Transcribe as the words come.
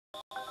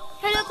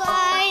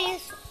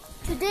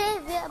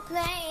Today we are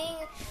playing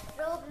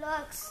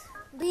Roblox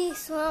Bee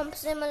Swarm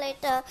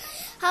Simulator.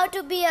 How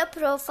to be a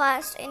pro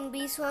fast in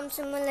Bee Swarm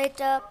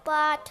Simulator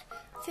Part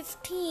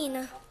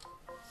 15.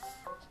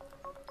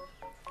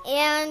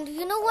 And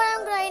you know what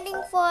I'm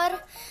grinding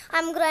for?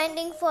 I'm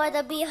grinding for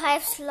the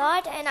beehive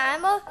slot, and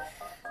I'm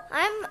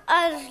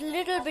a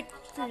little bit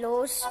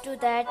close to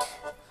that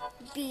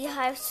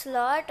beehive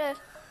slot.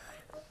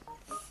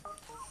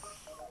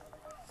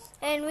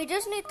 And we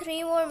just need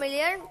 3 more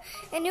million,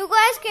 and you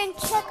guys can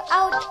check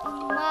out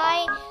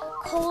my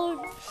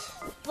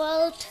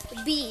Cobalt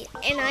Bee,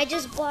 and I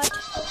just bought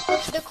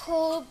the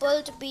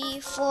Cobalt Bee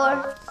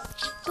for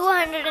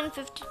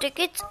 250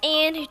 tickets,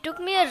 and it took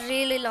me a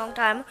really long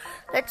time.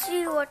 Let's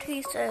see what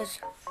he says.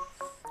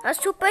 A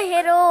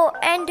superhero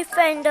and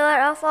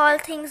defender of all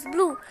things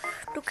blue,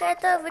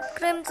 together with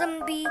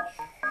Crimson Bee,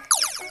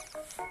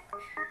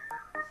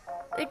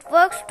 it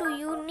works to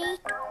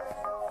unite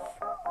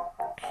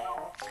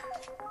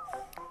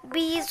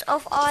bees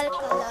of all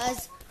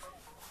colors.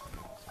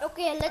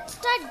 Okay, let's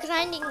start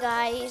grinding,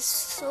 guys.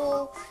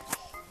 So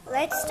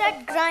let's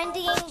start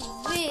grinding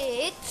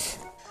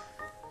with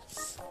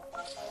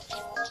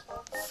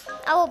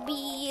our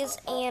bees,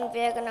 and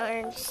we're gonna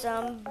earn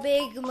some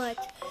big much,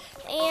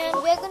 and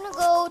we're gonna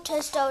go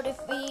test out if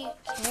we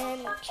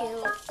can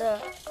kill the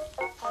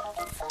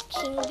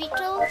king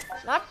beetle.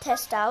 Not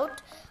test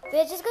out,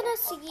 we're just gonna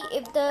see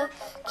if the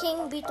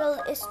king beetle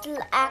is still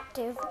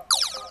active.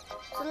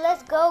 So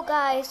let's go,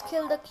 guys,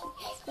 kill the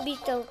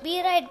beetle.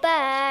 Be right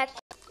back.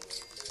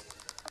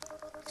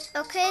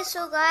 Okay,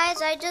 so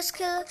guys, I just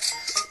killed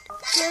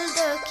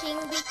the king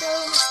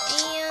beetle,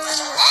 and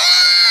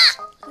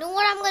you know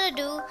what I'm gonna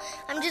do?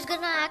 I'm just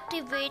gonna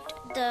activate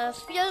the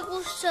fuel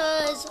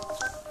boosters.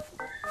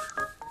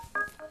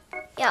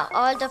 Yeah,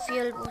 all the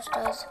fuel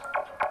boosters.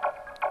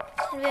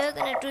 We're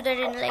gonna do that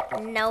in like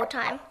no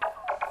time.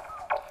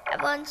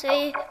 I won't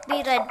say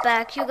be right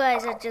back. You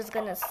guys are just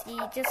gonna see.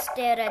 Just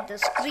stare at the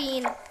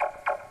screen.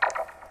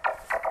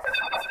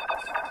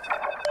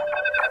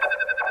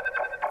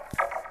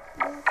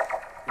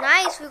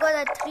 Nice, we got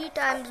a 3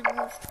 times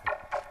boost.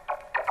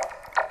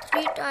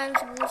 3 times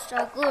boost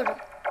are good.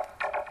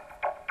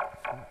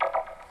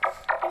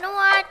 You know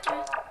what?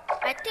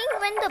 I think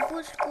when the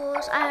boost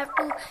goes, I have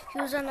to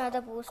use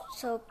another boost.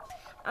 So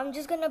I'm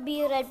just gonna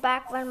be right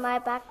back when my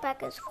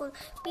backpack is full.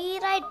 Be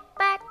right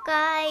back,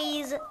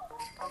 guys.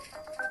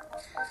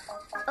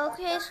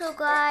 Okay, so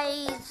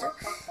guys,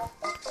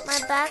 my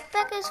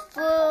backpack is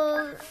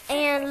full,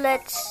 and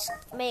let's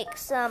make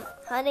some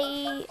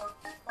honey.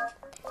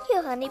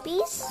 Here,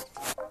 honeybees.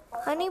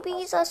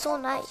 Honeybees are so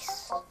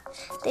nice.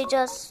 They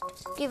just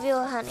give you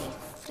honey,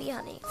 free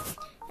honey,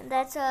 and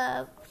that's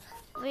a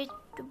way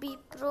to be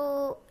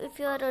pro. If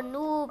you're a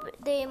noob,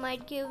 they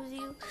might give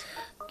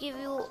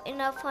you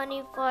enough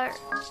honey for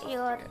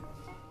your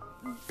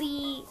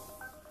bee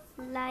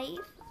life.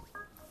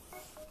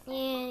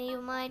 And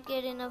you might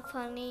get enough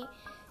honey.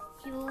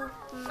 You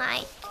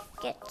might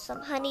get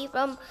some honey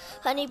from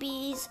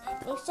honeybees.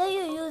 Make sure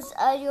you use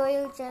a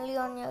royal jelly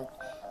on your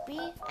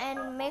bee,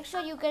 and make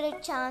sure you get a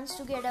chance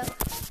to get a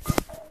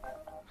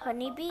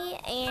honeybee,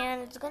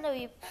 and it's gonna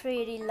be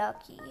pretty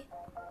lucky.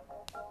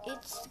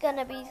 It's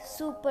gonna be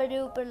super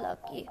duper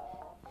lucky.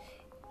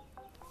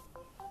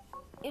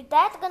 If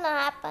that's gonna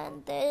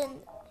happen,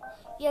 then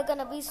you're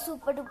gonna be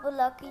super duper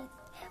lucky,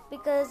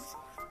 because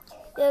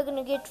you're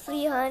gonna get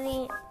free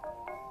honey.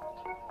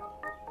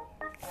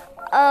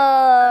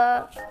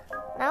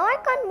 Now I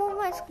can't move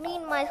my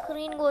screen. My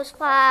screen goes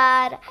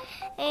far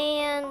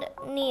and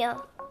near.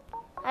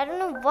 I don't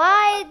know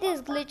why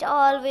this glitch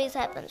always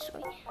happens to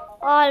me.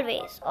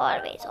 Always.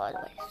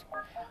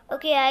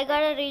 Okay, I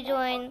gotta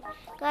rejoin.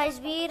 Guys,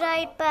 be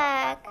right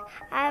back.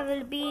 I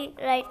will be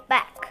right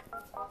back.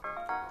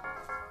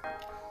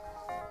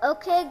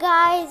 Okay,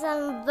 guys,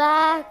 I'm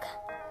back.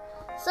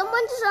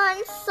 Someone just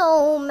earned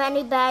so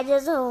many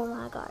badges. Oh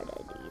my god,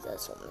 these are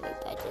so many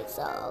badges.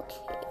 Okay.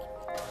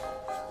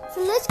 So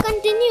let's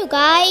continue,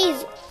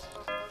 guys.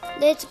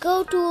 Let's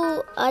go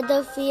to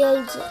other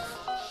fields.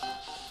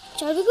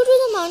 Shall we go to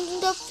the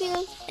mountaintop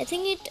field? I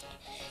think it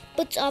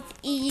puts up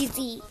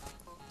easy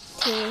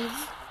things.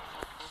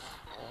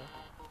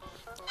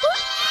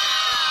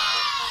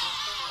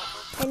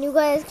 And you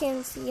guys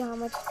can see how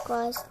much it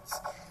costs.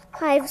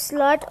 Hive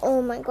slot.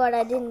 Oh my god,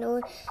 I didn't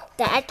know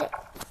that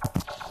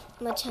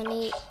much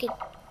honey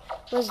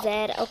was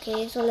there.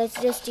 Okay, so let's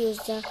just use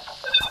the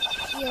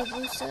fuel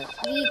booster.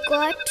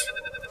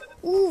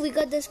 We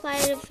got the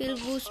spider fuel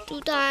boost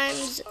 2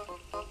 times.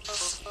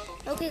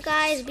 Okay,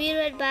 guys, be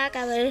right back.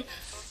 I will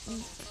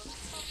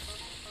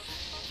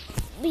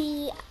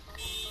be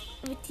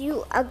with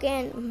you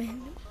again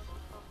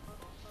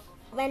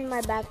when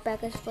my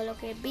backpack is full.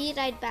 Okay, be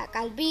right back.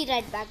 I'll be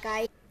right back,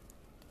 guys.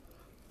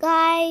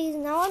 Guys,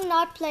 now I'm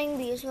not playing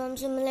Bee Swarm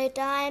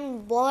Simulator.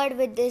 I'm bored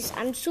with this.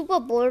 I'm super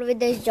bored with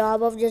this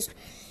job of just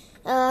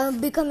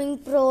becoming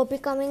pro.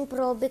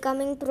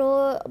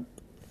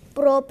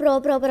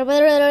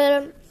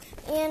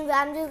 And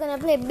I'm just gonna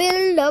play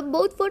Build a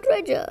Boat for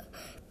Treasure.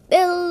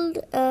 Build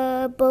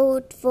a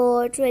boat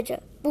for treasure.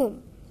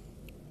 Boom.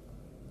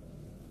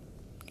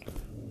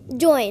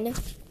 Join.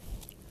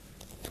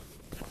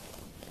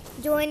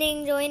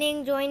 Joining.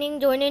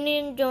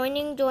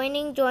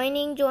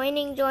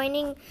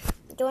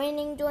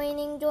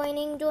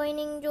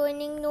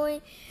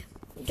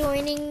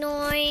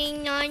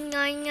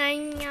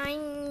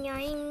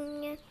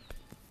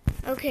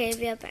 Okay,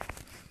 we are back.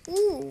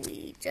 Ooh,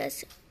 we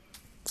just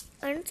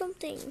earned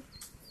something.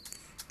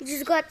 We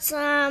just got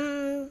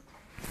some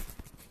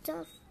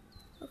stuff.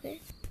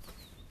 Okay.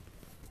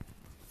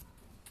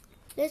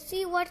 Let's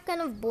see what kind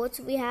of boats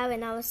we have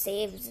in our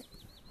saves.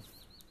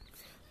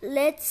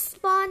 Let's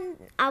spawn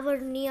our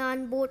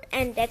neon boat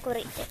and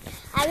decorate it.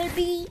 I will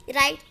be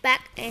right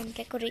back and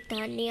decorate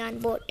the neon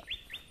boat.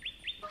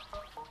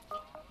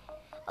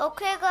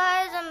 Okay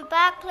guys, I'm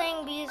back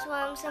playing Bee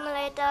Swarm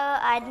Simulator.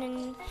 I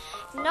did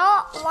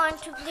not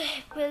want to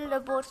build a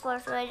boat for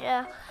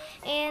treasure,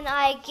 and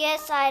I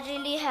guess I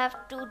really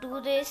have to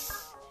do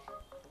this.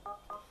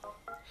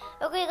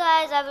 Okay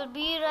guys, I will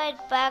be right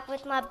back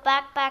with my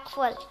backpack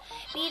full.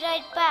 Be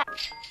right back.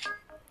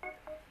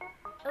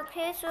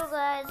 Okay, so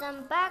guys,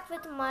 I'm back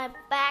with my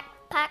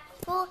backpack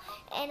full,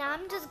 and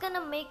I'm just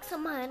gonna make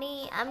some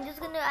honey. I'm just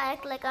gonna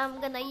act like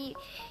I'm gonna be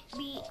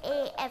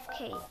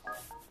AFK.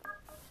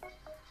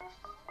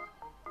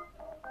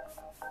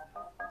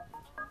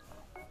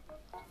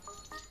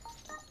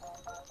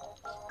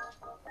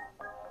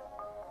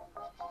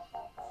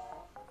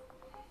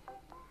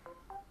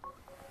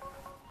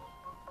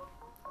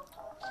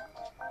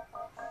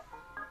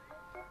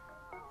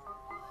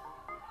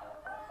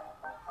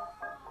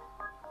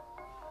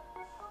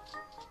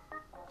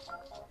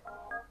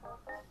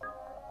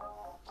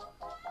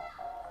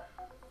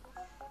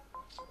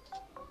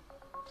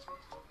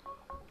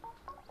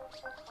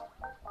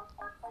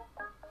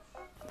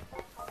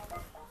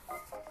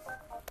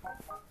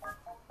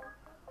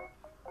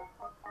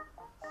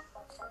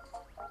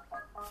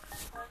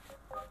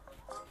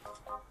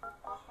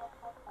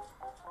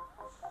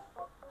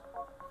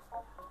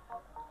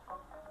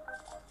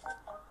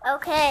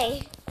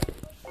 Okay.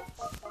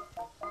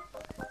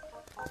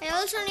 I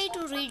also need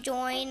to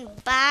rejoin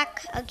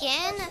back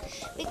again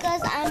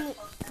because I'm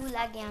too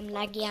laggy. I'm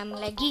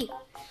laggy.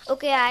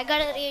 Okay, I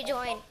gotta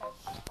rejoin.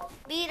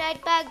 Be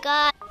right back,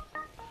 guys.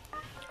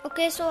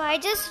 Okay, so I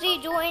just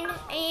rejoined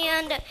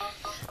and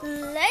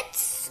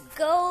let's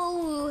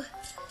go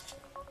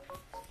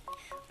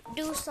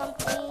do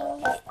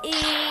something.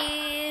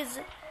 Is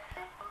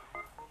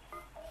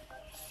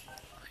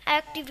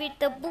activate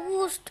the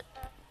boost.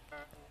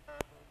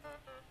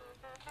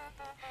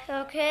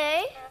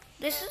 Okay,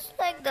 this is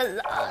like the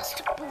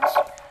last boost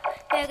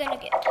we're gonna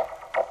get.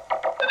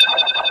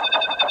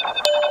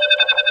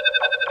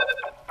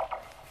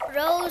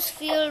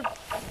 Rosefield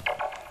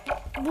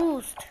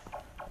boost.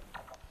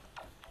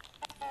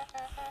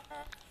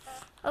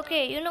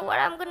 Okay, you know what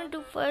I'm gonna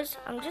do first?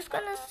 I'm just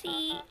gonna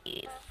see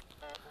if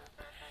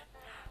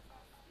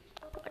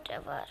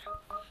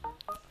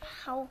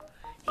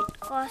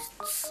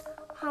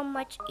how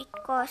much it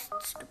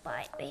costs to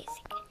buy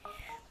basic.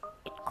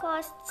 It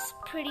costs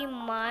pretty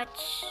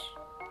much.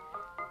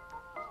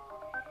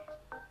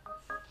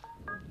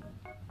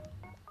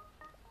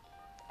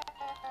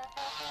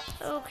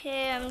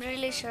 Okay, I'm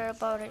really sure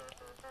about it.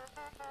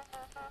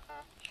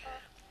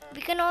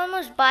 We can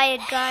almost buy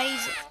it,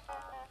 guys.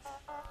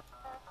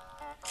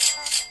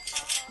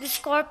 The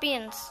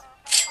scorpions,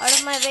 out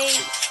of my way.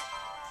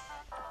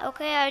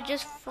 Okay, I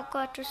just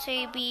forgot to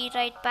say be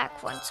right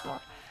back once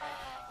more.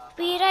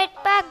 Be right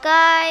back,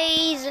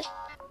 guys.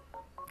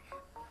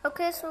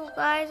 Okay, so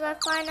guys, I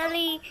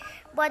finally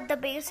bought the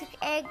basic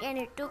egg and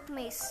it took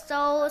me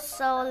so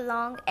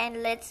long,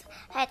 and let's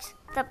hatch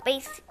the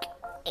basic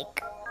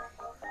egg.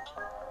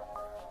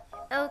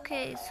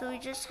 Okay, so we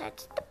just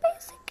hatched the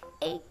basic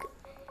egg.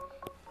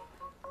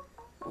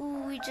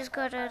 Ooh, we just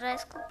got a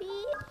rascal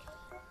bee.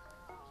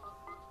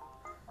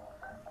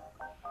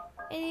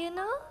 And you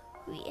know,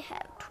 we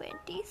have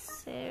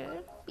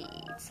 27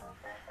 bees.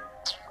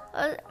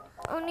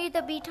 Only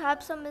the bee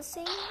types are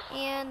missing,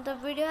 and the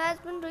video has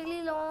been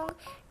really long.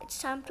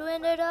 It's time to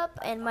end it up,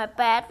 and my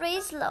battery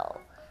is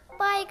low.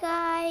 Bye,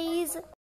 guys.